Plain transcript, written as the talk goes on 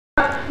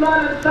Lord,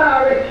 I'm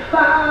sorry for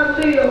how I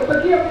live.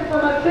 Forgive me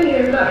for my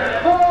sins.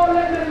 Oh,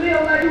 let me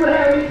live like you would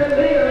have me to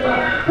live.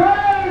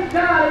 Praise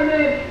God,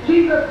 amen.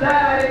 Jesus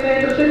died,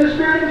 amen, to send the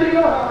Spirit into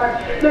your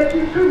heart, that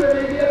you truly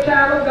may be a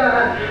child of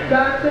God.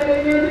 God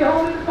said, amen, be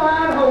holy for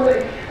I am holy.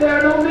 There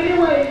are no many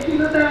ways.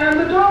 Jesus said, I am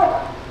the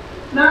door.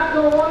 Not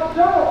door,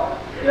 door.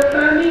 If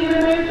I need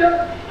a man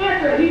to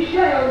enter, he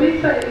shall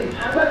be saved.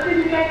 But see,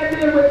 you can't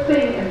deal with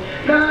sin.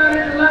 God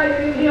is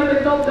light, in him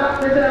is no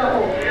darkness at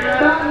all.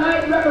 God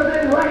light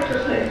represents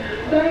righteousness.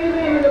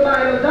 Amen in the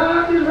Bible.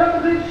 Darkness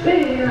represents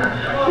sin.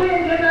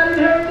 Sin cannot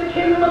inherit the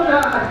kingdom of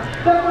God.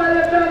 That's why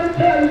they're trying to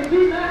tell you,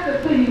 be not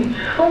deceived.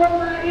 Oh,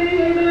 by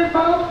any, amen,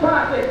 false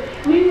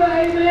prophet, neither,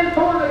 amen,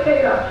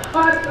 fornicator,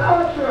 or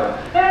adulterer,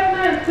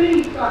 amen,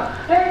 thief,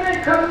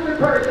 amen, covetous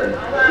person.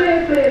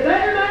 Sin says,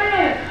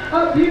 amen,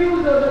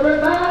 abusers,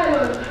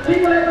 revilers,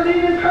 people that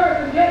believe in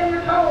curses,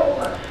 getting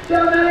told,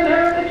 shall not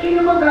inherit the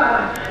kingdom of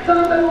God.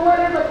 Some say, well, what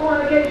is a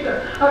fornication?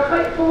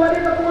 What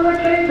is a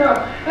fornicator?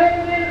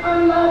 Amen,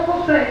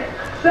 unlawful sex.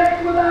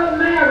 Sex without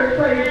marriage,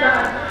 praise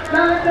God.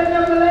 God said,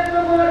 nevertheless,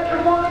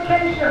 avoid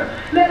fornication.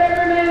 Let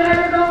every man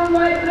have his own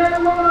wife and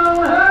every woman her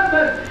own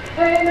husband.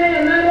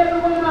 Amen. Not every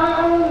woman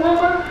her own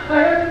woman, or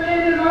every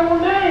man his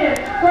own man.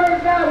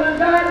 Praise God. When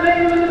God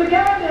made him in the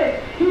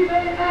beginning, he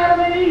made Adam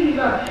and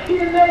Eve. He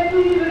made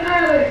Eve and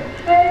Alex.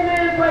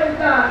 Amen. Praise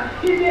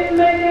God. He didn't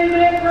make,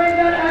 amen, praise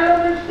God,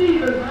 Adam and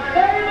Stephen.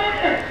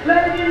 Amen.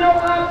 Letting you know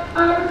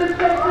opposite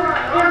sexes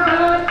in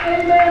God's,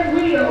 amen,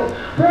 will.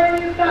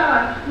 Praise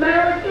God.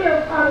 Marriage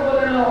is honorable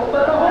and all,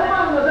 but the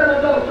whole was an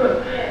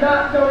adulteress.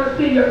 God's going to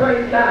see you,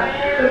 praise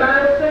God. The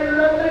Bible says in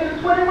Revelation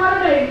 21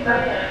 and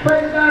 8,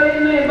 praise God,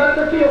 amen, but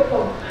the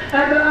fearful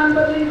and the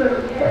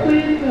unbelievers, the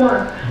pleasing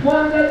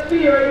one that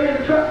fear,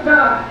 amen, trust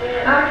God.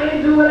 I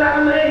can't do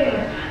without a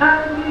man.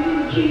 I don't believe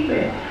he can keep me.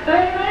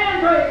 Amen,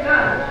 praise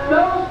God.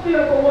 Those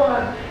fearful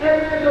ones,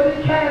 amen, shall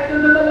be cast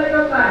into the lake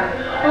of fire.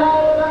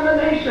 All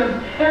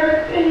abomination,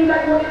 everything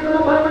that was an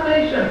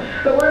abomination.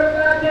 The word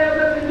of God tells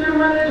us in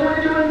Deuteronomy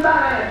 22 and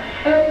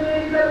 5,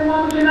 amen, he said the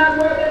woman should not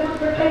wear that which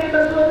pertains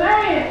unto a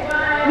man.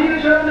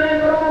 Neither shall a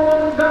man put on a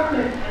woman's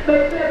garment.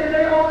 They said that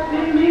they always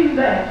didn't mean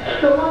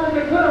that. The woman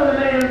can put on a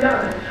man's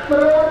garment, but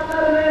oh,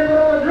 not a man put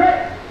on a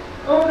dress.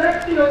 Oh,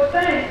 that still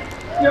stands.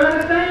 You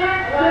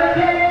understand? They'll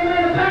tell you,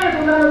 amen, the pants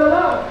was under the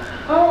law.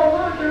 Oh, a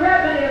woman can wear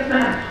pants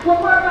now.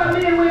 Well, what about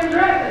men wearing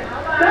dresses?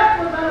 That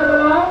was under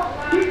the law.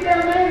 He said,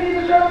 man,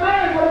 neither shall a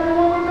man put on a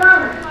woman's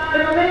garment.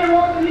 If a man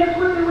walks in here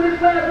swiftly with his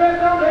flat dress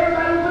on,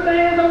 everybody will put their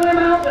hands on their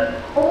mouth and,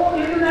 oh,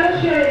 isn't that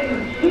a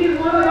shame? He's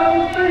one of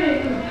those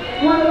things,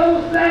 one of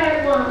those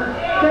sad ones.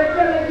 They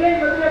tell their game,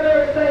 but they're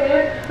very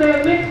sad.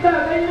 They're mixed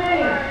up,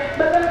 amen.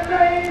 But that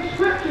same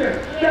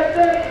scripture that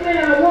says,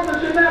 amen, a woman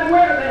should not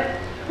wear that,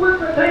 which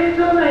pertains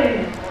to a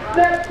man.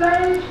 That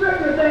same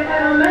scripture says,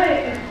 and a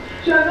man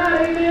shall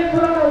not, amen,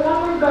 put on a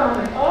woman's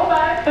garment. All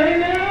right.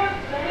 Amen.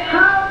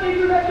 How can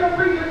you let your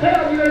preacher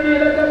tell you, amen,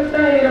 that doesn't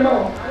stand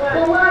anymore?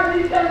 Well, why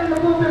is he telling the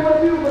pulpit what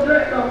a beautiful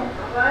dress on?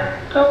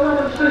 A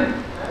woman's suit.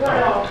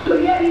 So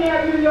yet he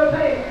has you in your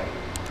pants,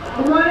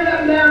 running up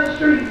and down the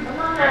street,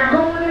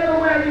 going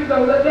everywhere you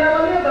go. The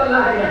devil is a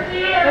liar.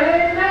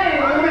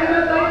 Amen. Amen.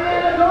 The door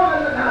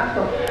is the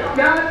gospel.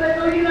 God said,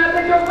 no, you not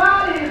that your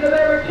body is the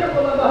very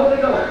temple of the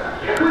Holy Ghost.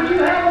 Which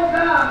you have, oh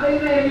God,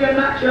 amen, you're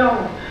not your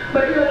own,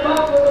 but you're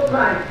bought with a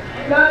price.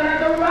 God has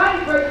the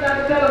right, praise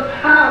God, to tell us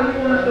how he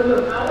wants us to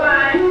look.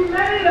 Who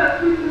made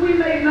us? We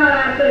made not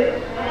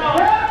ourselves.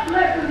 God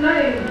bless his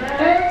name.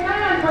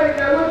 Amen, praise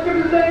God. What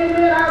scripture says,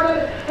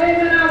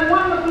 amen, I'm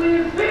wonderfully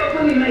and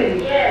fearfully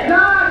made.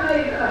 God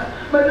made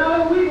us. But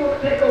no, we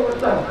want to take over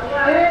some.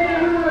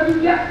 Amen, we want to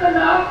do just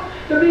enough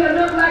to be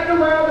enough like the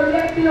world, but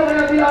yet still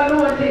have the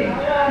anointing.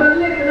 But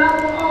listen,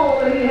 I want all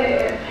that he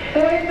has.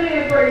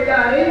 Amen, praise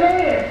God.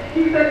 Amen.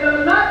 He said,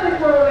 no, not this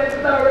world as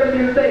it's already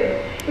been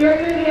said.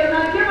 Amen. He has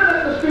not given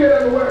us the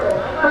spirit of the world,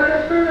 but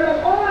the spirit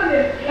of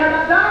holiness and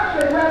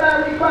adoption,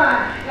 whereby we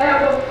cry,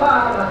 Abba,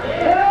 Father.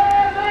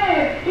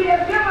 Amen. He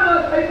has given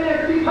us,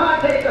 amen, to be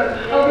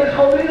partakers of his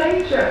holy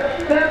nature.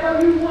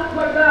 Therefore, you want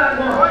what God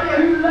wants.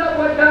 You love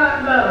what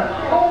God loves.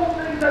 All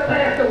things are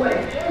passed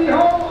away.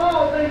 Behold,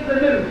 all things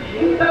are new.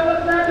 He told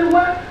us not to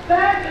what?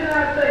 Fashion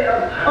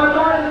ourselves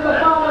according to the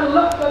fallen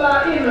lust of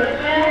our ignorance.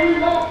 When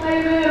we walk,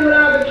 amen, with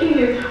our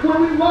bikinis,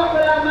 when we walk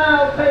with our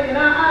mouths painted,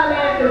 our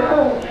eyelashes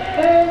on,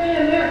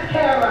 amen,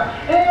 mascara,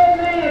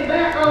 amen,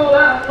 back all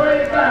out,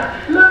 praise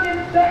God,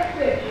 looking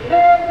sexy,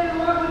 amen,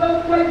 walk with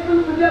those plate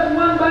suits with just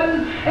one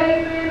button,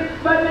 amen,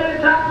 button at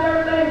the top,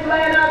 everything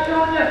flying out,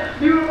 showing you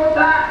beautiful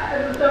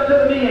thighs and stuff to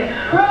the men.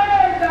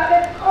 Praise God,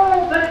 that's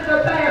old things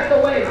are passed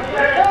away.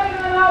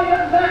 Amen, all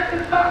your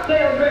Baptist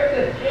cocktail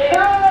dresses,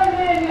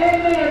 amen,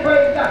 amen,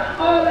 praise God,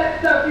 all that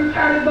stuff you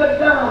kind of but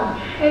dumb,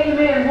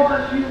 amen,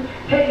 once you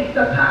taste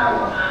the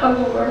power of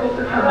the world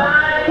to come.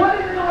 What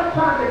is it going to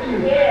profit you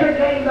to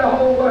gain the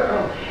whole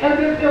world and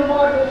this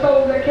immortal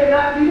soul that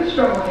cannot be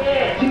destroyed?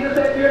 Jesus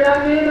said, fear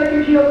not man that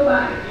can kill the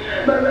body,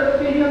 but rather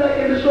fear him that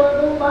can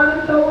destroy both body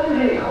and soul in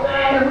hell.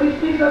 And when he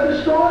speaks of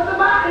destroying the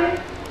body,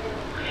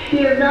 He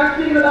is not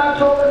speaking about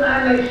total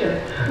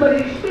annihilation, but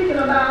he's speaking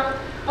about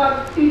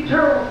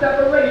eternal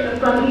separation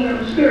from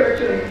him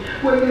spiritually,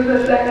 which is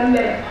the second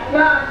death.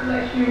 God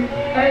bless you.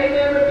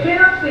 Amen.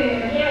 Repent of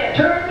sin.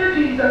 Turn to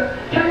Jesus.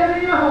 Tell him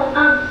in your home,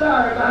 I'm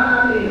sorry for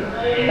how I live.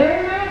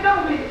 Amen.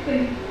 Don't be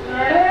deceived.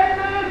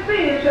 Amen.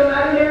 Sin shall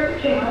not inherit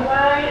the kingdom.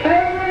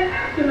 Amen.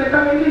 Ask him to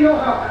come into your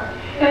heart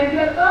and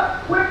get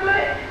up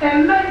quickly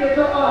and make it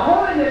to a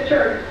holiness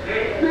church,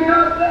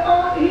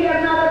 because he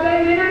has not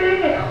ordained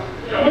anything else.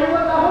 It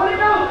was the Holy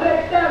Ghost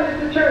that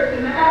established the church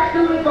in the Acts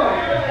 2:4.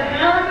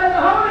 I said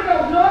the Holy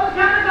Ghost, no other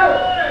kind of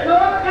ghost, no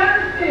other kind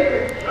of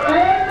spirit.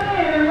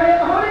 Amen. And where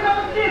the Holy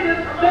Ghost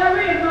isn't,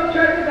 there is no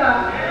church of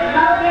God.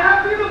 I don't care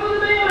how beautiful the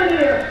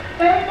building is.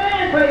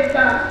 Amen. Praise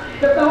God.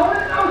 If the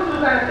Holy Ghost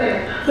is out there,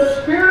 the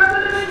Spirit of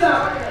the living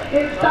God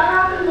is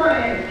sound and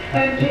grand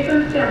and deep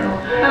and simple.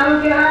 I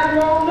don't care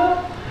how grown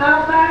up,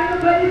 how fine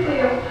the place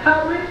is,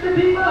 how rich the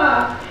people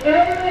are.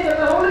 Amen. If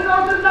the Holy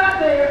Ghost is not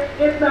there,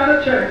 it's not a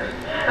church.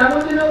 I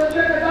want you to know the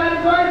Church of God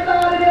in Christ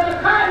started in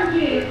a cotton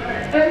gin,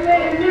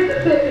 amen, in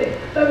Mississippi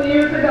some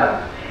years ago.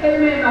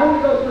 Amen. The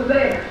Holy Ghost was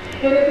there.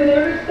 And it's in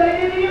every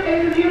state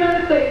in the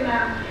United States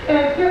now.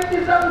 And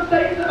 50-something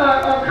states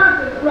or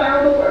countries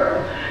around the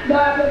world.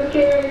 God doesn't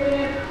care,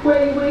 amen,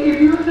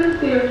 if you're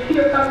sincere,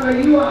 he'll come where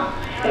you are.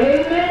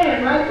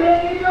 Amen. Right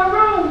there in your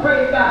room,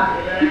 praise God.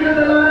 Because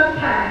the Lord, I'm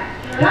tired.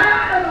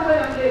 Tired of the way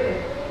I'm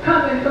living.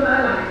 Come into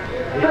my life.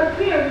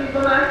 Forgive me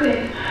for my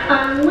sins.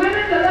 I'm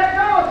willing to let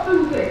go of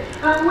Susie.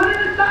 I'm willing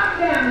to stop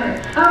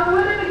gambling. I'm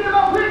willing to give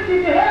up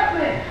whiskey to help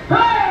me.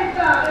 Praise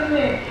God.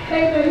 Amen.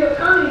 Amen. He'll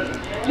come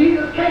in.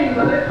 Jesus came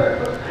for that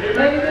purpose.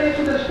 Amen.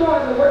 To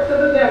destroy the works of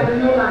the devil in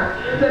your life.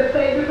 To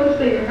save you from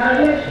sin. God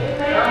bless you.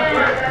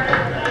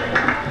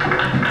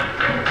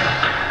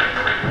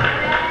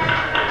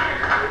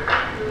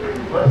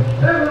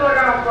 This is like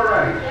I'm for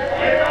right.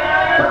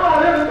 Come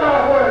on, this is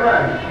God's word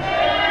right.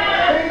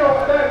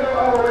 There's no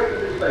other way to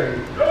be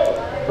saved.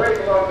 Praise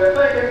the Lord. They're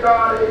thanking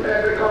God, amen,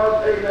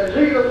 because, amen,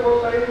 Jesus will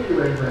save you,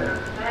 amen.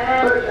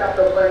 Third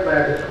chapter of St.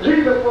 Matthew.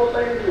 Jesus will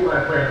save you, my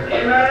friend.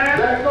 Amen.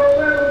 There's no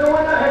sense of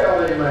going to hell,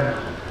 amen.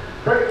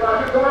 Praise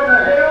God. You're going to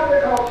hell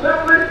because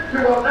simply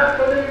you will not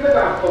believe the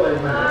gospel,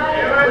 amen.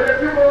 But if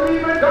you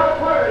believe in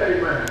God's word,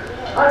 amen,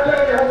 I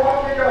tell you, he'll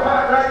walk in your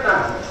heart right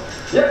now.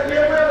 Yes, he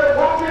will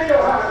walk in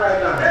your heart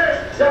right now.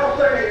 Y'all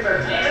say amen.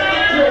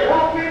 He'll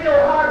walk in your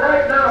heart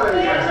right now,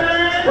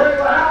 amen. Praise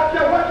God. I don't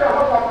care what you're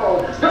hung up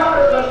on.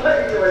 God is a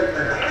Savior,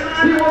 amen.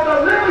 He will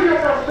deliver you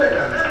from sin.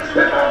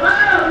 If a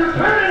man, you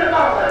turn it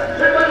about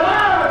it. If the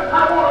Lord,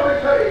 I want to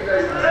be saved,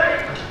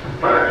 amen.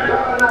 My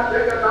God, I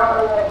take it now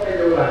to walk in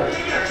your life.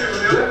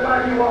 Just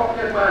like you walk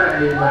in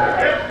mine, amen.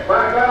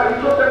 My God,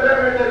 he took the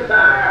very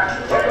desire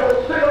of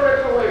those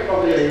cigarettes away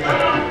from me,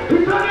 amen. He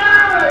took it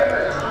out,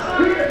 amen.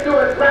 He didn't do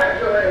it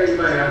gradually,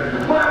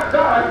 amen. My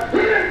God, he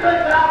didn't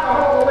take the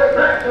alcohol away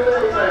gradually,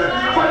 amen.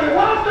 But he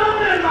walked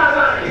on in my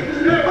life.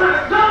 My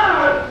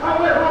God, I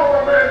went home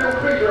a brand new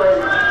creature,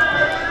 amen.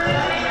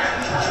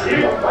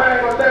 The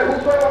Bible said,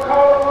 whosoever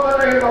calleth on the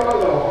name of the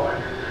Lord,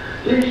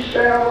 he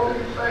shall be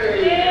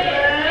saved.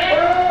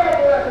 Oh,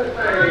 bless his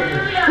name.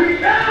 He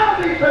shall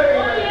be saved,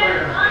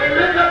 amen. If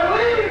you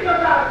believe the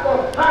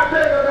gospel, I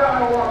tell you, God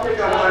will walk in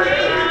your heart.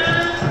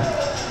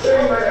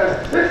 Amen.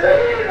 It's the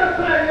easiest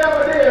thing you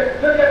ever did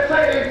to get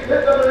saved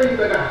is to believe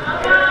the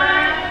gospel.